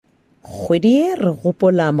Kgwedi e re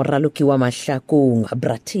gopola moraloki wa mahlakong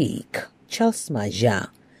Bratic, Charles Maja.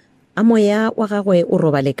 A moya wa gagwe o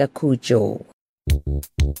robale ka khutšo.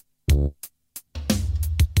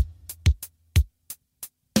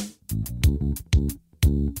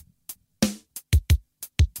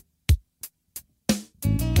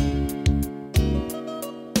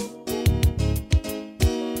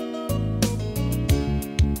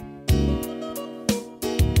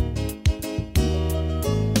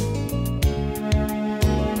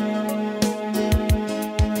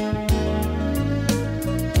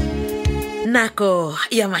 Nako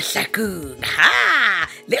ya mahlakong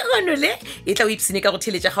le gono le e tla o ipsene ka go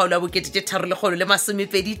theletša kgaolo ya bokete tše tharo le kgolo le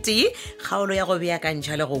masomepeditee kgaolo ya go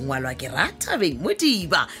beakantšha le go ngwalwa ke Rathabeng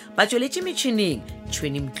Modiba ba tšweletše metšhineng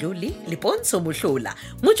Tšhweni Mdluli le Pontsho Mohlola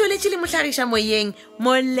motšweletše le mohlagiša moyeng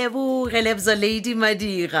Moleboge Lebza Lady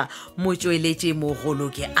Madira motšweletše mogolo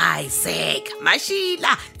ke Isaac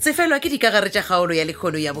Mashila tsefelwa ke dikagare tša kgaolo ya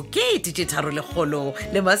lekgolo ya bokete tše tharo le kgolo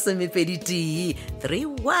le masomepeditee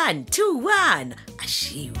 3121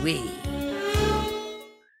 ašiwe.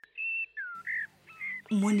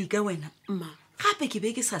 Monica wena gape ke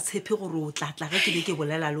be ke sa tshepe gore o tlatla ge ke be ke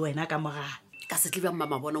bolela le wena ka mogala ka se tle ba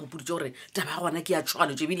mama bona mpoditse gore taba gona ke ya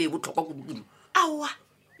tshwanetse bile e botlhokwa kudu awa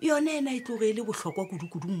yone ena e tloge e le bohlokwa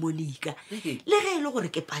kudu Monica le ge e le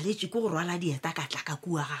gore ke paletše ke go rwala dieta ka tla ka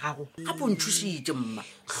kua ga gago gape o ntšhošitše mma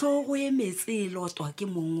hlogo e metse e lotwa ke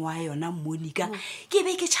mong wa yona Monica ke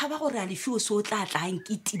be ke tšhaba gore a lefio se o tla tlang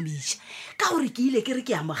ke timiša ka gore ke ile ke re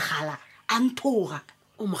ke ya mogala a nthoga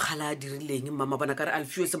o mogala a dirileng mama bona ka re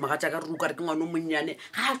Alfio se magatša ka ruka re ke ngwana o monnyane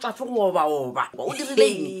ga a tswafe go oba o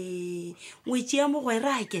dirileng ngwetši ya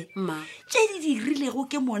mogwerake ma tše di dirilego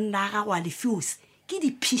ke monna ga go a lefiose ke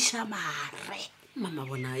di phiša mare mama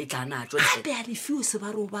bona e tla natswa gape a lefiose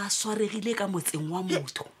ba re o ba swaregile ka motseng wa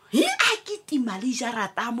motho a ketima le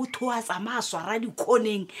jarata a motho a tsamaya swara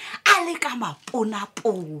dikhoneng a le ka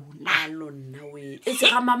maponapona lonna we e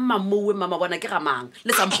se ga mammamowe mama bona ke ga mang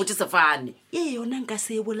le sa mpotse sefane ye yona nka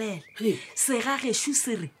se e bolela segagešo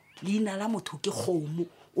se re leina la motho ke kgomo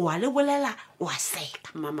o a le bolela o a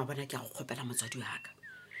seka mama bona ke a go kgopela motswadi waka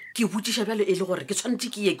ke botšiša bjalo e le gore ke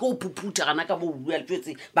tshwanetse ke ye ke o phuphuta gana ka bobua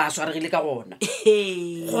letswetse ba swaregile ka gona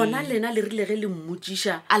gona lena le rile ge le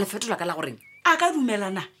mmotšiša a le fetola ka la goreng a ka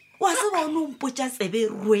dumelana wa se bone o mpotša tsebe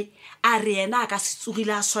rwe a re ena a ka se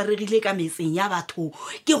tsogile a swaregile ka metseng ya batho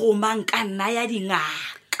ke go mang ka nna ya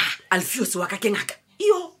dingaka Alfios wa ka ke ngaka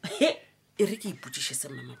yo e re ke ipotšiše se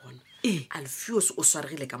mama bona Alfios o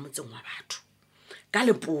swaregile ka motseng wa batho ka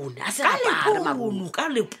lepone a se gapare mabono ka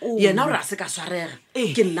lepone yena gore a se ka swarega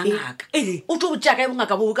ke nna ngaka o tlo botša ka e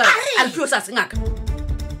bongaka bo ka Alfios a se ngaka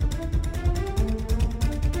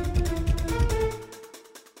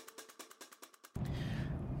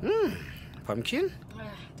Pumpkin?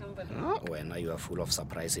 Wena you are full of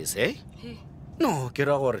surprises, eh? No, ke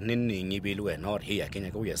ra gore neng e be le wena gore hey a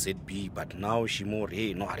kenya ka o ya ZB but now she more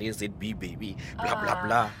hey no are ZB baby blah blah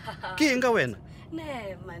blah. Ke eng ka wena?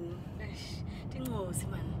 Ne man. Dingozi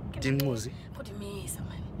man. Dingozi? Go dimisa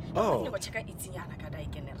man. Oh. Go cheka itsinyana ka dai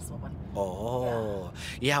kenere so bona. Oh.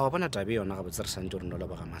 Ya wa bona tabe yona ga botse re santse re no la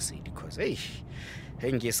ba ga Masedi because hey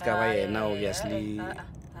nge ska ba yena obviously.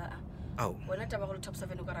 Oh. Bona taba go top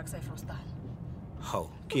 7 o ka raksa Frostal. How?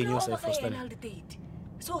 Ke eng o sa Frostal?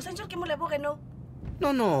 So sentse ke moleboge no.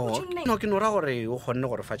 No ke no ra gore o kgonne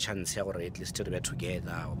gore fa chance ya gore at least re be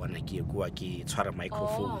together wa bona ke kua ke tshwara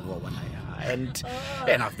microphone wa bona ya and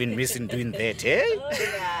I've been missing doing that eh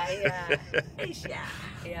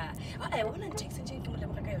yeah I want to take sentse ke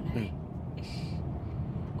moleboge ka yona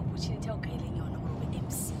opportunity o ka ile yona gore o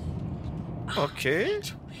MC okay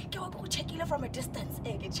ke wa go checkile from a distance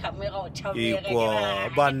ke chamega o ikwa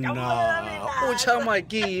banna o chama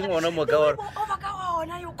ke ngwana mo ka gore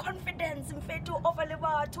your confidence mfethu over le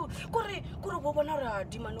batho kore bo bona ra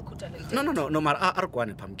di mano khutana no mara a re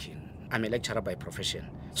kwane Pumpkin I'm a lecturer by profession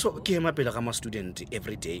so ke ema pele ga ma student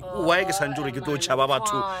every day why ke sanjure ke tlo chaba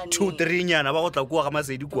batho 2-3 nyana ba go tla kwa ga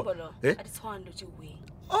Masedi kwa a ditshwando tse we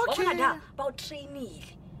okay bona ba o trainile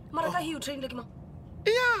mara ka he train like ma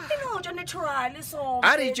yeah no jo natural so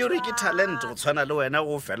a re jure ke talent go tshwana le wena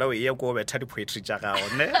go fela o ye go betha di poetry tša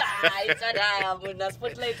gago ne ai tsada bona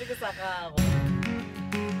spotlight ke sa gago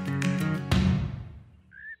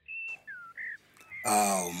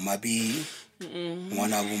Mabi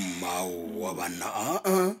ngwana bo mmao wa bana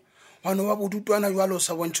bano ba bodutwana jwalo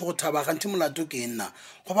sa bontse go thaba gantse molato ke nna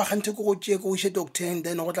go ba gantse ko go tšee ko o še doctoreng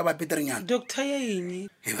then go tla ba peterenyana doctor ya eng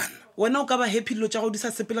e banna wena o ka ba happy dilo tša go di sa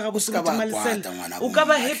sepele ga ska ba bosemalesela kwata, ngwana o ka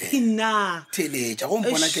ba bomma, happy hle. na theletša go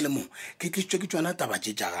mpona ke le mo ke tlisitswe ke tsona taba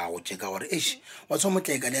tše tša gago tše ka gore eš wa tswa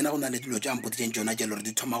motlaeka le ena go na le dilo tša mpotetseng tsona tše le gore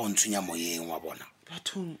di thoma go ntshwenya moyeng wa bona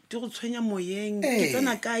bathong di go tshwenya moyeng Eh. ke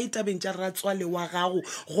tsena kae tabeng tša ratswale wa gago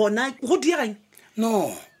gona go diegang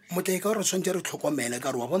no motlaeka gore tshwantse re tlhokomele ka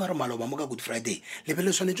gore wa bona re maloba mo ka good friday lebe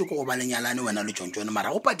le tshwanetse ko go ba lenyalane wena le tšontšone mara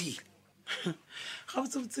go padile ga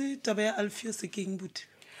botsebotse taba ya alfio sekeng bute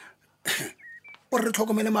gore re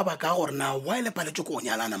tlhokomele mabaka a gore na wa e le paletse ko go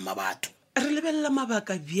nyalana mma batho re lebelela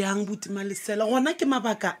mabaka bjang botemalesela gona ke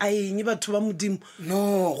mabaka a eng batho ba modimo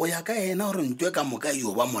no go ya ka ena gore ntwe ka moka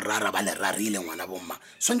yo ba morara ba le rarile ngwana bomma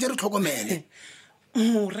tshwantse re tlhokomele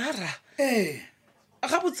morara ee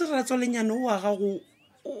ga botse re ratswa lenyane o wa gago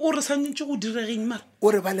o re tshwanetse go diregeng mara o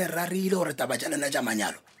re ba le rarile gore taba tša lena tša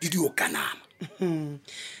manyalo di dio kanama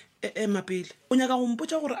mapele o nyaka go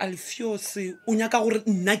mpotsa gore alfiose o nyaka gore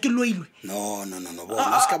nna ke loilwe no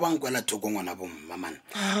bona se ka bankwela thoko ngwana bomma mana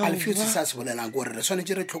alfiose sa se bolelang ke gore re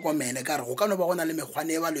tshwanetse re tlhokomele ka re go ka no ba gona le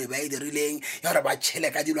mekgwane e baloe ba e dirileng ya gore ba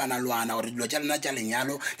tšhele ka dilwana-lwana gore dilo tša lena tša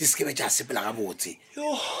lenyalo di sekebe tša sepela ga botse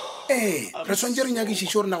ee re tshwanetse re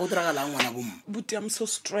nyakišiše gore na go diragalang ngwana bomma but I'm so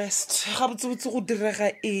stressed ga botsebotse go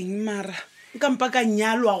direga eng mara nkampa ka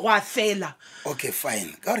nyalwa go a fela okay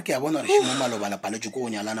fine ka gore ke a bona gore šimo maloba la paletse ko go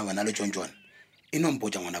nyalana wena le tšontšone e no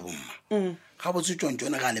mpotsa ngwana bomma ga botse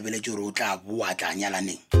tšontšone ga a lebeletse gore o tla boa tla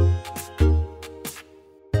nyalaneng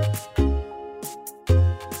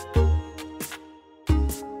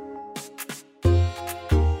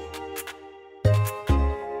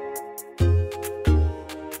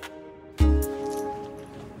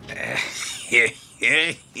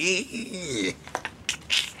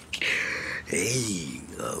hei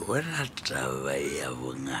bona taba ya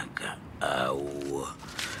bongaka ao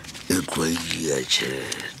e tlodia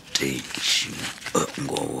tšhelete ntši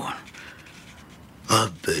ngobona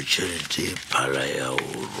gape tšhelete e phala ya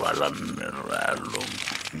go rwala meralo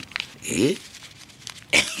e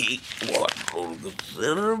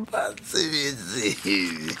re ba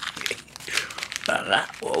tsebetsebe aga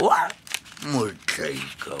wa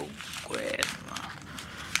motlaika kwena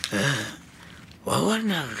wa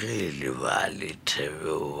bona ge le ba lethebe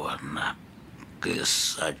ona ke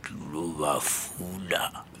sa tlo ba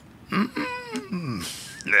fula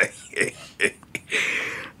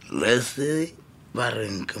le se ba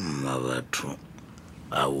reng ke mma batho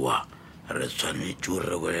awa re tshwanetse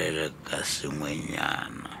re bolele ka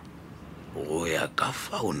sengwenyana go ya ka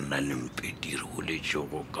fa o nna lempediri go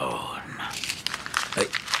letšego ka ona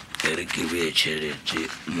e re ke bee tšhelete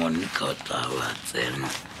monica o taba tseno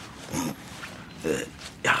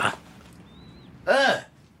yaga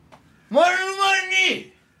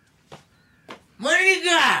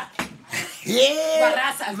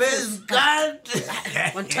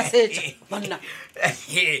monica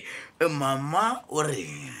mama o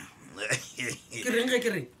reng ke reng ge ke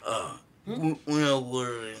reng o nyako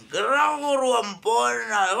reng ke ra gore wa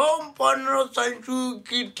mpona ge o mpona o tshwantse o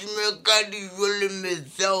ketime ka dijo le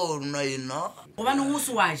metsi a ona ena gobaneng o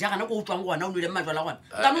se wa ja gana ko o tswang gona o nwile majwala gona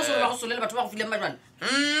ka no sore ba go solele batho ba go file majwala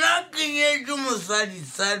nna ke nyetse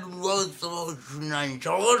mosadisadi wa o tseba go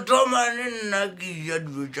tshunantšha go thomane nna ke ja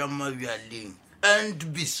dijo tša mabjaleng and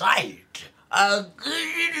beside a ke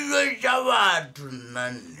je dijo tša batho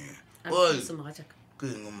nnanne semogatšaka ke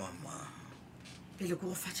eng mama pele ke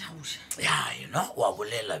go fatšagoša ya ena wa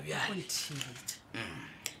bolela bjale nthilete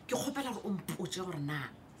ke kgopela gore o mpotse gore na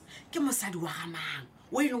ke mosadi wa gamang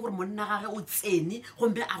o e leng gore monna gage o tsene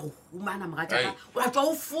gompe a go humana mogatšaka wa tswa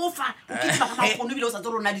o fofa o ketima ga makgono ebile o sa tse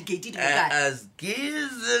rona dikate di bokae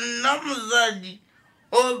askise nna mosadi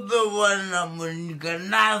o be bona monika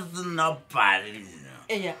na sena palena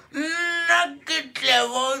eya nna ke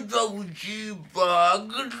tleba o tswa botsipa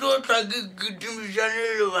ke tlotla ke ketimišane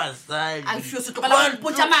le basadi alfio se tlogela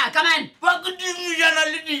mpotsa maaka man ba ketimišana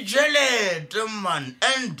le ditšhelete man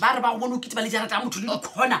and ba re ba go bone o ketima le jarata ya motho le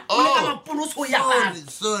dikgona o le ka mapono o se o yapara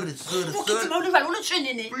sorry o ketima o lebale o le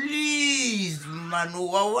tšhenene please man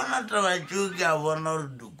wa bona taba tšeo ke a bona gore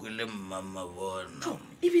dukwele mmama bona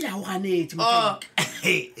ebile a o ganetse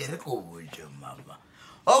e re ko botse mama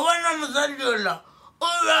o bona mosadi ola o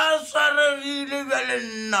be a swaregile bjale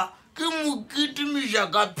nna ke mo ketimiša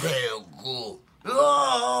ka pheko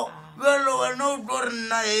yo bjale wena o tlo re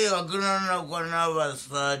nna e ga ke nana kwana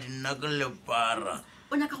basadi nna ke lepara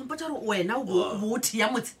o nyaka gompotsa gore wena o bo o thea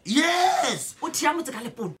motse yes o thea motse ka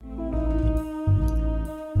lepono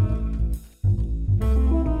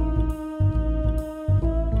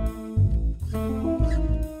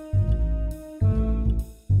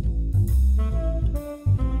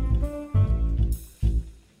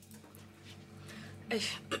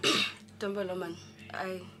Tombolo man,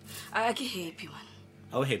 I ke happy man.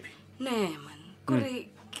 How happy? Ne man. Kore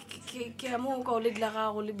ke amo ka o le dila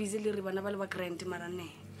ga go le busy le re bana ba le ba grant mara ne.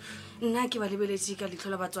 Nna ke ba lebeletse ka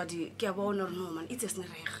ditlola batswadi ke a bona re no man it's a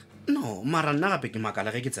snereg. No, mara nna gape ke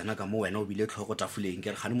makala ge ke tsena ka mo wena o bile tlhogo tafoleng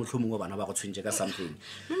ke re gane motlhomongwe ba bana ba go tshwentse ka something.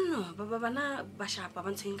 No, bana ba shapa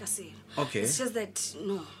ba ntshweng ka selo. Okay. It's just that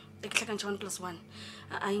no, e ke tlhakantša 1+1.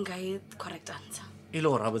 I ain't got correct answer. E le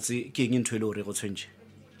gore gabotse ke eng ntho e le gore go tshwentse?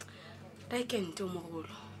 Daikente o mogolo.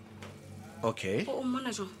 Okay. O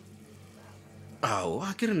mmona jang? Ao,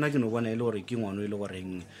 a ke re nna ke no bona e le gore ke ngwano e le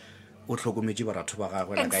goreng o tlhokometse baratho ba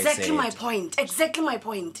gagwe like I Exactly said. my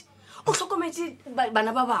point. O tlhokometse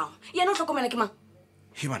bana ba bangwe. Yena o tlhokomela ke mang?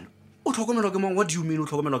 He bana, o tlhokomelwa ke mang? What do you mean o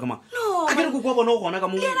tlhokomelwa ke mang? No, a ke re ko kwa bona o gona ka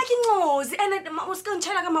mo. Le yena ke ngozi ene o se ka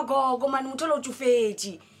ntšhela ka magogo man motho lo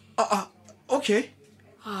tsofetse. Okay.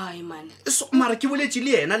 Hai man. So mara ke boletse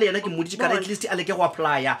le yena ke moditse ka at least a le ke go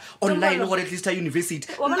applya online gore at least a university.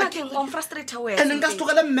 Wa bona ke on frustrate we. And nka se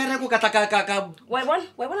tlogele mmereko ka tla ka Why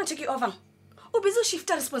wanna take it over? O busy shift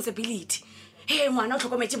responsibility. Hey ngwana o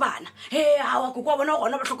tlhokometse bana. Hey hawa go kwa bona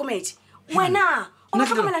gona ba tlhokometse. Wena o ba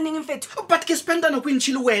tlhokomela neng mfetho? But ke spenda no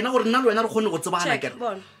kwintshile wena gore nna le wena re gone go tsebana ke.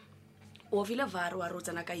 Bon. O vile varu wa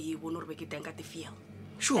rotsana ka yibo no re be ke tenka te feel.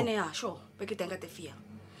 Sure. Ene ya sure be ke tenka te feel.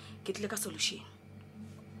 Ke tle ka solution.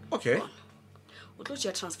 Okay. O tlo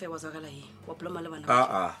tšea transfer wa zakala ye wa ploma le bana.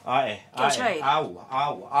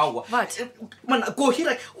 Awa. What? Man go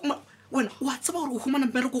here. When what's about go humana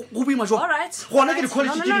mmereko go boima jo? All right. Gona ke di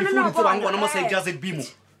college ke di full tsebang gona mo side ya ZB mo.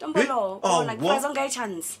 Tombolo, like what? fazong ga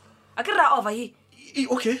chance. Akira over here.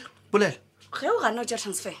 Okay. Bolela. Ge o ga no tšea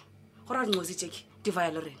transfer. Go ra ngozi tšeki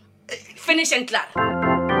divide le rena. Finish and clear.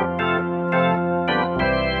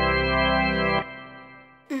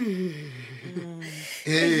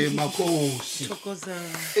 Makosi.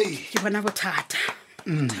 Ke bona bothata.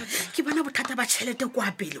 Ke bona bothata ba tšhelete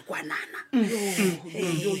kwa pele kwa nana.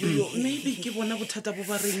 Maybe ke bona bothata bo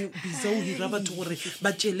ba reng biza o hira batho gore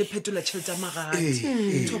ba tšele phetola tšhelete ya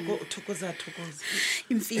magadi. Thokoza.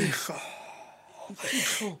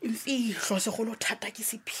 Imfihlo segolo thata ke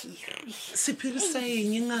sephiri. Sephiri sa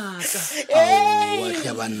eng ngaka? Awa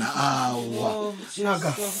hle banna awa.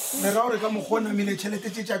 Ngaka, re ra gore ka mogona mile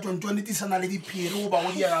tšhelete tše tša tšontšone di sana le diphiri o ba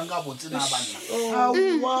go diagang ka botse na banna.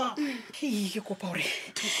 Awa. Ke kopa gore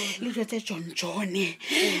le jwetse John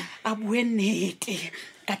a bue nnete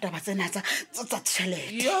ka taba tsena tsa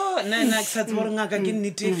tšhelete. Yo, nna ke sa tsebe gore ngaka ke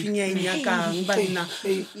nnete e feng ya e nyakang banna.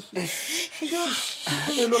 E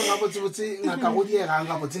lo ga botsebotse ngaka go diegang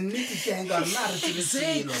ka botse nnete ke eng ka nna re tsebe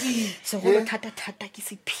selo. Segolo thata ke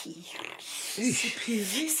sephiri.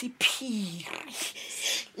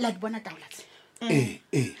 La di bona taola tse.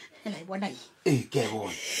 La di bona ke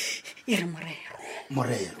bona. E re morero.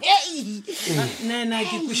 Nna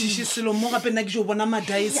ke kwešiše selo mo gape nna ke jo bona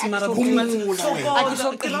madaese mara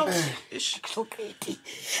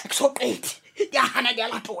ya hana di a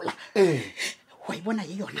latola. Wa e bona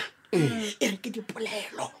ye yona e re ke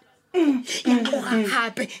dipolelo ya tloga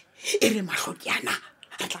gape e re mahlokiana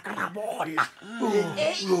a tla ka ra bona.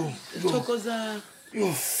 Thokoza.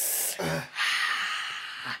 Re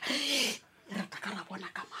tla ka ra bona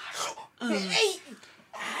ka mahlo.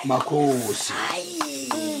 Makosi.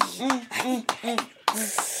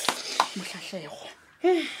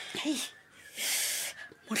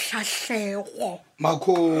 Mohlahlego.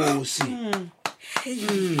 Makosi.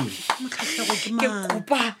 Ke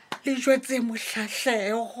kopa le jwetse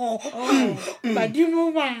mohlahlego.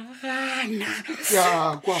 Badimo ba gana. Ke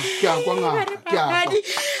a kwa ngaka.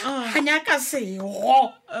 Hanyaka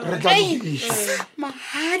sego. Re tla diša.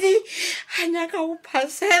 Mahadi hanyaka o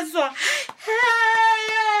phasetswa.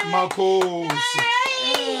 Makosi.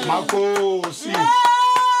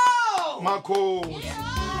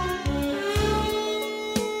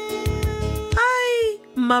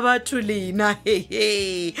 Mabatho lena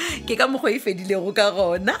ke ka mokgwa e fedilego ka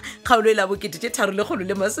gona kgaolo e la bokete tše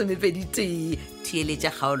 320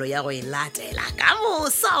 theeletša kgaolo ya go e latela ka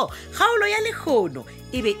moso kgaolo ya lekgono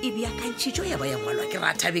e be e beakantšhitšo ya ba ya ngwalwa ke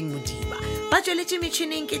Rathabeng Modiba ba tšweletše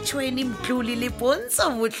metšhineng ke Tšhweni Mtlole le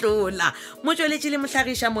Pontsho Botlola mo tšweletše le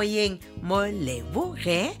mohlagiša moyeng mo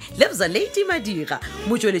Leboge Lebza Lady Madira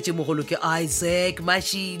mo tšweletše mogolo ke Isaac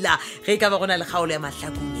Mashila ge ka ba gona le kgaolo ya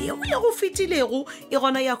mahlakong eo ya go fetilego e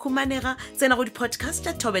gona ya humanega tsena go di-podcast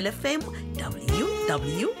ya Thobel FM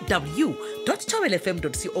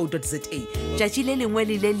www.thobelfm.co.za tšatši le lengwe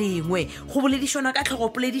le le lengwe go boledišana ka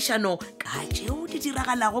tlhogopoledišano ka tšeo di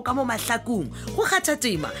diragalago ka mo mahlakong go kgatha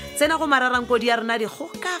tema tsena go mararankodi ya rena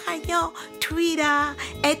dikgokaganyo Twitter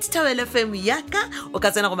 @ThobelFM yaka o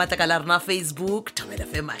ka tsena go matlakala rena Facebook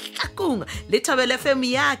ThobelFM mahlakong le ThobelFM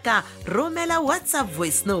yaka romela WhatsApp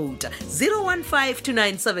voice note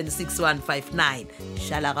 01529766159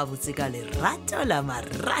 shala ga botse ka lerato la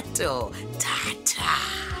marato thata